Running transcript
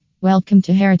Welcome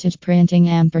to Heritage Printing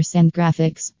Ampersand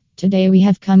Graphics. Today we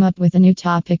have come up with a new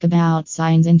topic about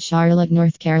signs in Charlotte,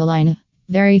 North Carolina.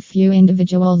 Very few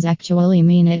individuals actually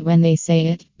mean it when they say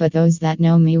it, but those that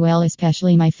know me well,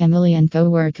 especially my family and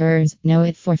co-workers, know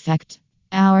it for fact.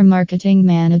 Our marketing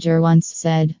manager once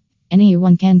said,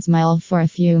 "Anyone can smile for a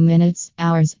few minutes,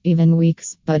 hours, even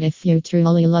weeks, but if you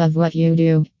truly love what you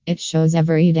do, it shows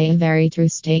every day." A very true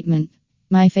statement.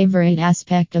 My favorite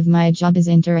aspect of my job is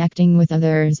interacting with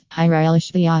others. I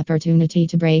relish the opportunity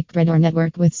to break bread or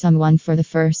network with someone for the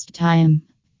first time.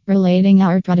 Relating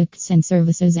our products and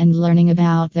services and learning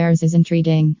about theirs is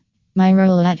intriguing. My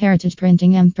role at Heritage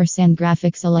Printing Ampersand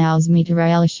Graphics allows me to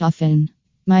relish often.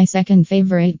 My second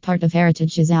favorite part of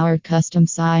Heritage is our custom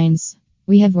signs.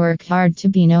 We have worked hard to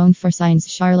be known for Signs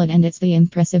Charlotte, and it's the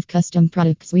impressive custom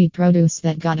products we produce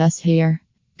that got us here.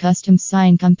 Custom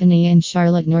Sign Company in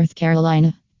Charlotte, North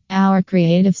Carolina. Our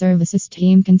creative services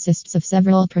team consists of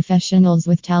several professionals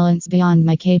with talents beyond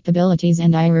my capabilities,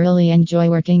 and I really enjoy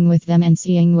working with them and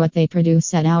seeing what they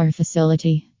produce at our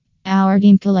facility. Our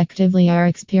team collectively are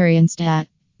experienced at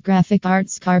graphic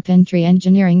arts, carpentry,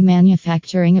 engineering,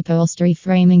 manufacturing, upholstery,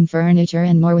 framing, furniture,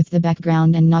 and more. With the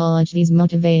background and knowledge these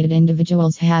motivated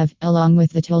individuals have, along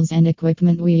with the tools and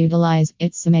equipment we utilize,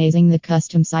 it's amazing the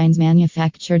custom signs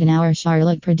manufactured in our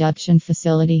Charlotte production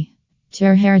facility.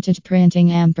 To Heritage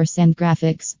Printing Ampersand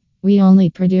Graphics. We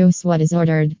only produce what is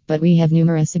ordered, but we have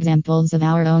numerous examples of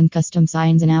our own custom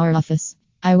signs in our office.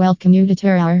 I welcome you to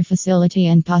tour our facility,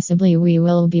 and possibly we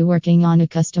will be working on a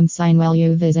custom sign while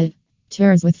you visit.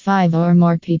 Tours with 5 or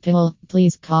more people.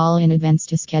 Please call in advance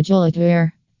to schedule a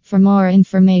tour. For more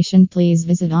information, please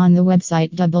visit on the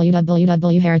website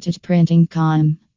www.heritageprinting.com.